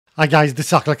Hi guys, this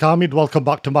is Akhlaq Hamid. Welcome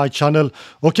back to my channel.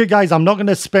 Okay guys, I'm not going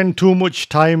to spend too much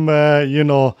time,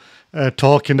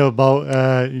 talking about,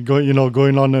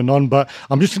 going on and on, but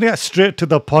I'm just going to get straight to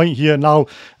the point here. Now,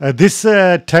 this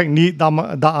technique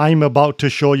that I'm about to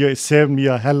show you, it saved me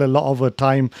a hell of a lot of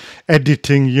time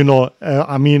editing, a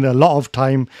lot of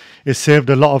time. It saved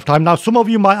a lot of time. Now, some of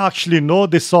you might actually know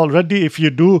this already. If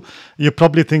you do, you're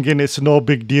probably thinking it's no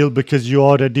big deal because you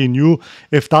already knew.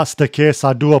 If that's the case,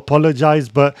 I do apologize.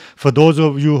 But for those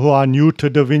of you who are new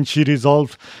to Davinci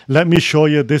Resolve, let me show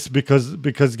you this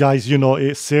because guys,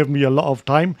 it saved me a lot of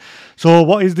time. So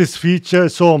what is this feature?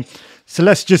 So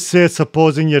let's just say,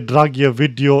 supposing you drag your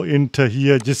video into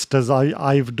here just as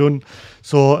I've done.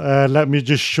 So let me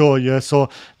just show you. So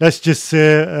let's just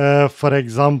say, for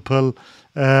example,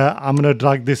 I'm going to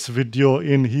drag this video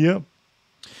in here.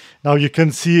 Now you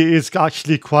can see it's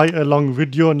actually quite a long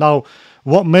video. Now,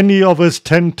 what many of us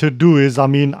tend to do is,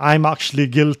 I'm actually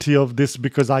guilty of this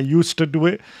because I used to do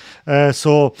it.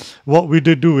 So what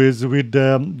we'd do is we'd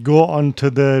go onto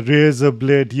the razor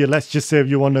blade here. Let's just say if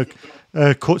you want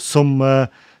to cut some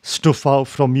stuff out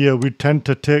from here, we tend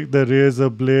to take the razor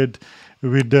blade,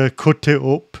 we'd cut it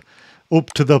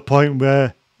up to the point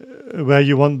where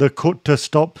you want the cut to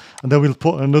stop, and then we'll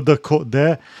put another cut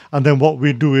there. And then what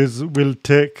we do is we'll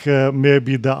take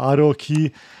maybe the arrow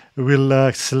key,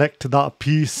 we'll select that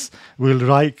piece, we'll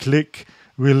right click,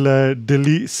 we'll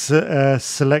delete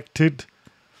selected,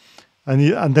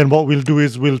 and then what we'll do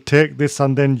is we'll take this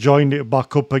and then join it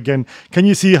back up again. Can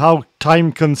you see how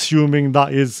time consuming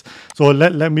that is? So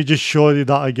let me just show you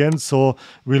that again. So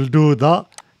we'll do that,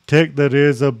 take the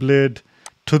razor blade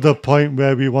to the point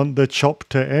where we want the chop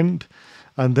to end,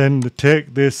 and then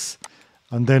take this,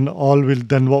 and then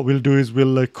what we'll do is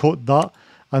we'll cut that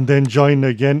and then join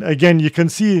again. You can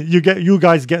see, you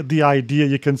guys get the idea.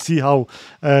 You can see how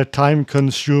time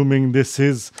consuming this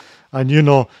is, and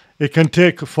it can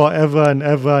take forever and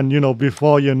ever, and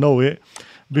before you know it,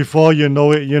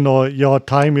 your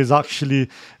time is actually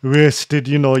wasted.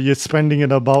 You're spending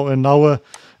it about an hour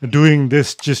doing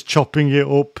this, just chopping it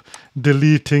up,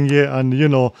 deleting it, and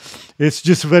it's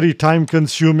just very time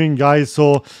consuming, guys.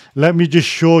 So let me just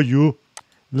show you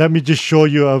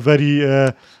a very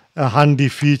a handy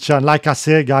feature, and like I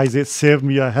say, guys, it saved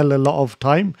me a hell of a lot of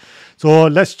time. So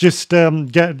let's just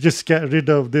get rid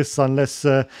of this, and let's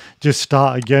just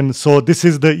start again. So this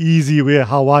is the easy way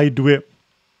how I do it.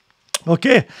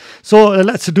 Okay, so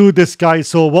let's do this, guys.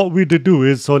 So what we do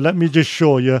is, so let me just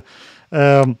show you.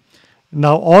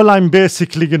 Now all I'm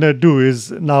basically gonna do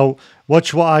is, now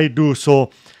watch what I do. So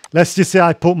let's just say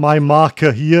I put my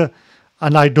marker here,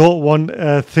 and I don't want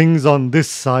things on this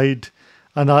side,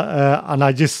 and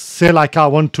I just say, like, I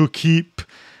want to keep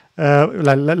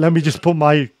let me just put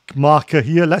my marker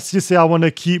here. Let's just say I want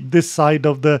to keep this side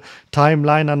of the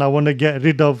timeline, and I want to get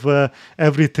rid of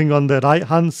everything on the right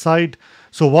hand side.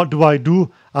 So what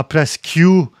do? I press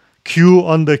Q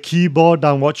on the keyboard,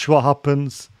 and watch what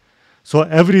happens. So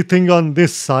everything on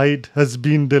this side has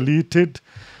been deleted,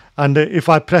 and if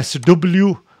I press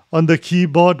W on the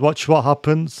keyboard, watch what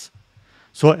happens.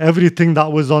 So everything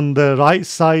that was on the right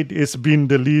side is been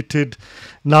deleted.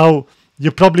 Now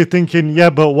you're probably thinking, yeah,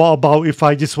 but what about if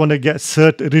I just want to get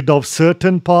rid of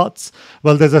certain parts?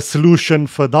 Well, there's a solution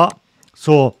for that.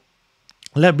 So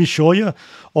let me show you.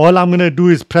 All I'm going to do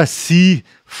is press C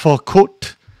for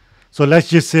cut. So let's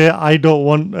just say I don't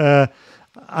want,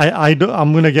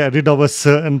 I'm going to get rid of a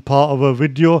certain part of a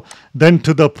video, then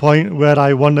to the point where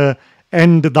I want to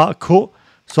end that cut.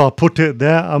 So I put it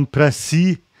there and press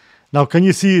C. Now, can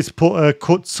you see it's put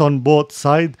cuts on both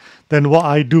sides? Then what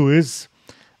I do is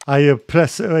I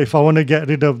press, if I want to get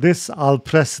rid of this, I'll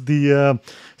press the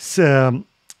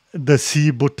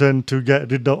C button to get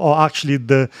rid of, or actually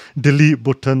the delete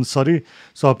button, sorry.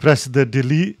 So I press the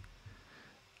delete,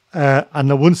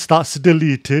 and once that's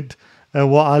deleted,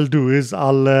 what I'll do is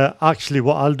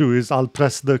I'll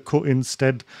press the cut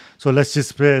instead. So let's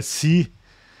just press C.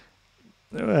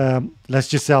 Let's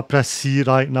just say I press C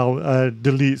right now,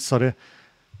 delete, sorry.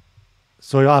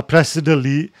 So I press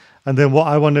delete, and then what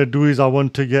I want to do is I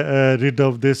want to get rid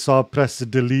of this, so I press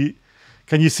delete.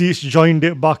 Can you see it's joined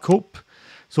it back up?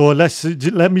 So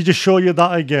let me just show you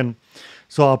that again.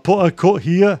 So I put a cut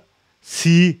here,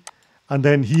 C, and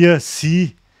then here,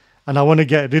 C, and I want to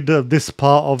get rid of this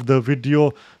part of the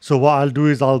video. So what I'll do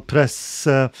is I'll press,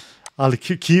 I'll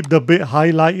keep the bit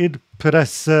highlighted,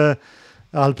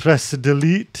 I'll press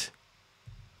delete,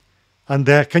 and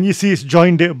there, can you see it's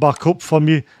joined it back up for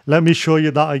me? Let me show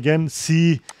you that again.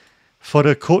 C for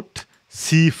a cut,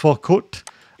 C for cut,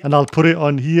 and I'll put it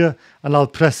on here, and I'll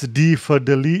press D for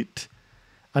delete,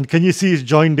 And can you see it's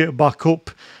joined it back up?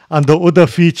 And the other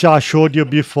feature I showed you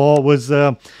before was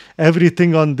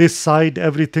everything on this side,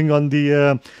 everything on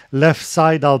the left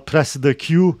side, I'll press the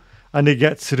Q and it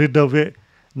gets rid of it.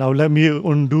 Now let me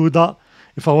undo that.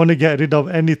 If I want to get rid of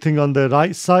anything on the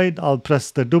right side, I'll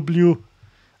press the W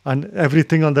and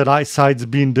everything on the right side's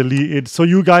been deleted. So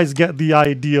you guys get the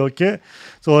idea, okay?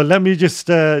 So let me just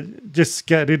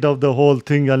get rid of the whole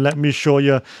thing and let me show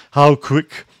you how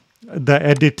quick the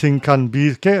editing can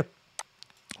be, okay?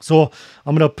 So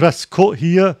I'm going to press cut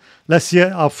here. Let's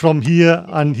say from here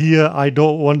and here, I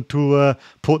don't want to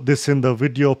put this in the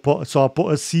video. So I'll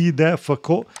put a C there for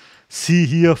cut, C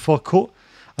here for cut.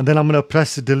 And then I'm going to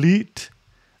press delete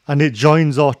and it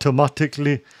joins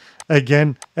automatically.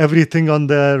 Again, everything on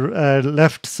the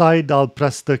left side, I'll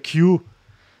press the Q.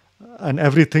 And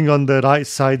everything on the right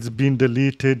side's been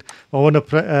deleted. I want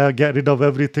to get rid of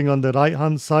everything on the right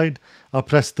hand side. I'll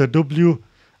press the W.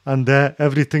 And there,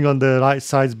 everything on the right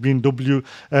side's been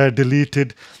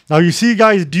deleted. Now you see,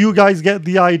 guys, do you guys get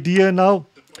the idea now?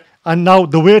 And now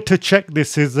the way to check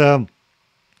this is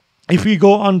if we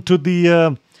go onto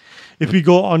the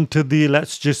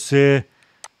let's just say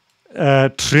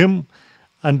trim,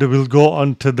 and we'll go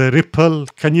onto the ripple.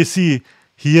 Can you see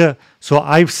here? So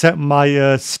I've set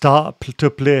my start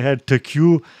to playhead to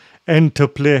Q, end to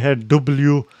playhead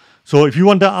W. So if you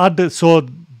want to add, so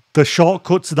the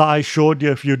shortcuts that I showed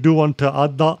you, if you do want to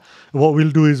add that, what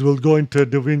we'll do is we'll go into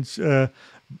Davinci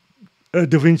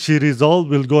Resolve,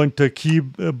 we'll go into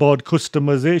keyboard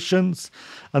customizations,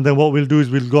 and then what we'll do is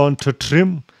we'll go on to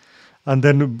trim, and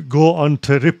then go on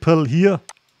to ripple here.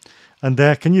 And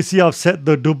there, can you see I've set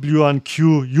the W and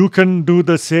Q? You can do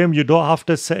the same. You don't have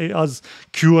to set it as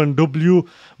Q and W,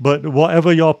 but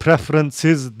whatever your preference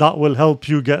is, that will help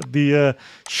you get the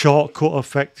shortcut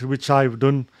effect, which I've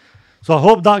done. So I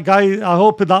hope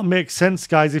that makes sense,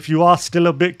 guys. If you are still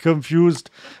a bit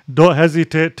confused, don't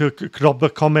hesitate to drop a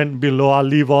comment below. I'll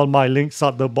leave all my links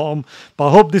at the bottom. But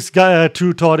I hope this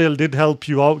tutorial did help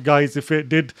you out, guys. If it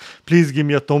did, please give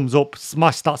me a thumbs up,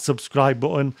 smash that subscribe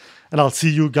button, and I'll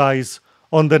see you guys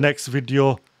on the next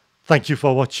video. Thank you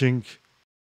for watching.